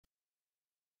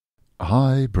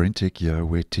Hi, BrenTech here,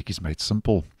 where tech is made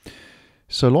simple.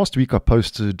 So last week I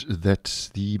posted that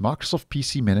the Microsoft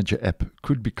PC Manager app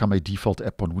could become a default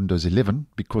app on Windows 11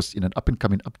 because in an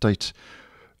up-and-coming update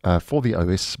for the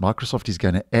OS, Microsoft is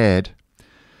going to add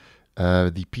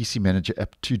the PC Manager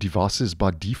app to devices by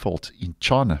default in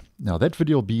China. Now that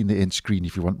video will be in the end screen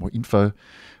if you want more info,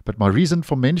 but my reason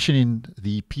for mentioning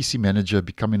the PC Manager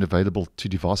becoming available to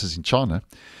devices in China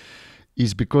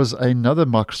is because another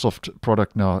Microsoft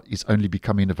product now is only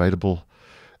becoming available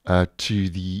to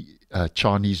the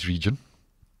Chinese region.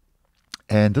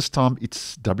 And this time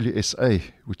it's WSA,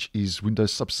 which is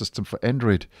Windows Subsystem for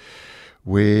Android,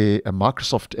 where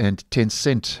Microsoft and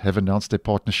Tencent have announced their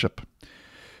partnership,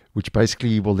 which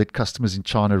basically will let customers in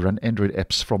China run Android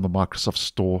apps from the Microsoft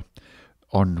Store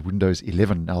on Windows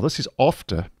 11. Now this is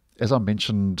after, as I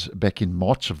mentioned back in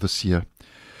March of this year,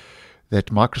 that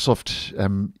Microsoft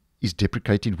is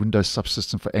deprecating Windows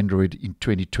Subsystem for Android in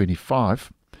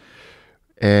 2025.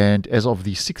 And as of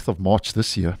the 6th of March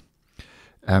this year,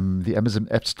 the Amazon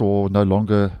App Store no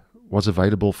longer was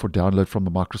available for download from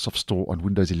the Microsoft Store on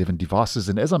Windows 11 devices.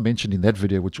 And as I mentioned in that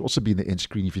video, which will also be in the end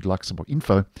screen if you'd like some more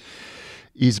info,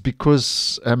 is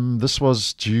because this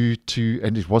was due to,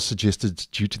 and it was suggested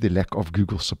due to the lack of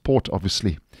Google support,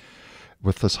 obviously,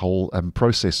 with this whole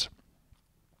process.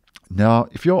 Now,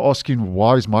 if you're asking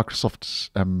why is Microsoft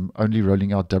only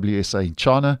rolling out WSA in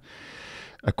China,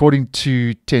 according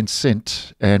to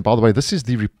Tencent, and by the way, this is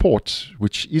the report,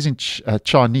 which is in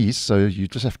Chinese, so you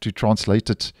just have to translate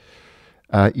it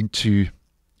into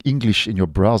English in your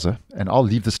browser, and I'll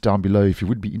leave this down below if you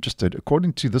would be interested.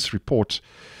 According to this report,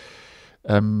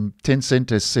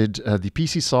 Tencent has said the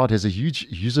PC side has a huge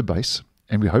user base,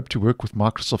 and we hope to work with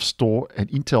Microsoft Store and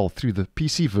Intel through the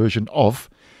PC version of,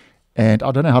 and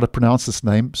I don't know how to pronounce this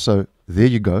name, so there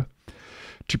you go,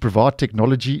 to provide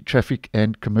technology, traffic,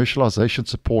 and commercialization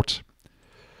support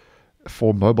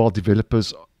for mobile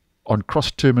developers on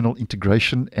cross-terminal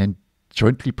integration and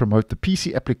jointly promote the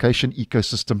PC application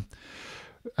ecosystem,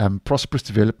 prosperous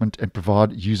development, and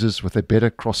provide users with a better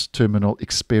cross-terminal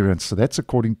experience. So that's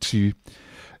according to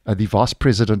the Vice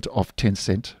President of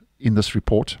Tencent in this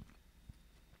report.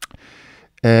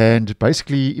 And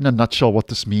basically, in a nutshell, what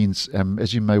this means,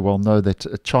 as you may well know, that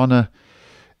China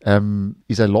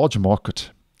is a large market,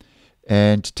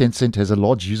 and Tencent has a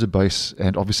large user base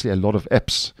and obviously a lot of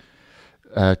apps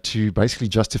to basically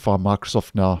justify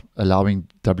Microsoft now allowing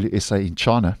WSA in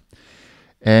China.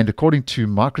 And according to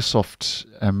Microsoft,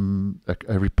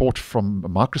 a report from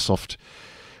Microsoft,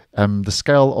 the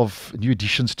scale of new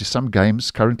additions to some games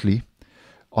currently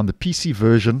on the PC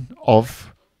version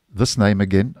of this name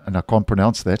again, and I can't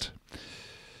pronounce that,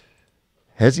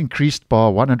 has increased by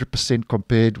 100%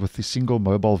 compared with the single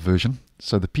mobile version.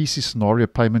 So the PC scenario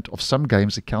payment of some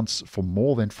games accounts for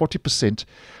more than 40%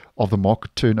 of the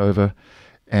market turnover,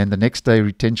 and the next day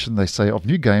retention, they say, of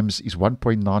new games is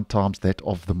 1.9 times that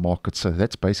of the market. So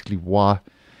that's basically why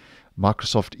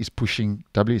Microsoft is pushing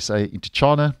WSA into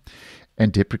China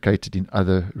and deprecated in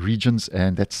other regions,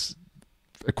 and that's,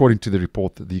 according to the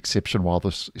report, the exception while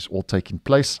this is all taking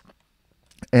place.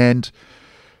 And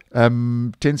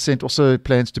Tencent also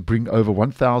plans to bring over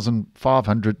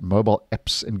 1,500 mobile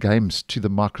apps and games to the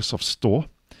Microsoft Store.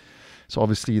 So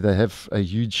obviously they have a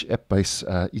huge app base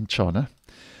in China.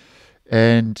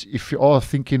 And if you are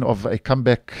thinking of a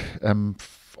comeback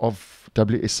of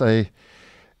WSA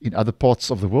in other parts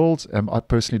of the world, I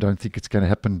personally don't think it's going to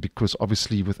happen, because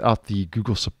obviously without the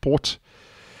Google support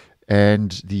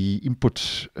and the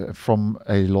input from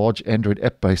a large Android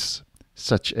app base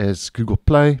such as Google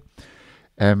Play,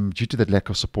 due to that lack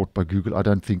of support by Google, I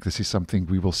don't think this is something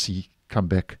we will see come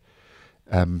back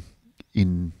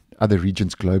in other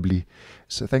regions globally.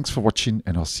 So thanks for watching,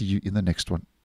 and I'll see you in the next one.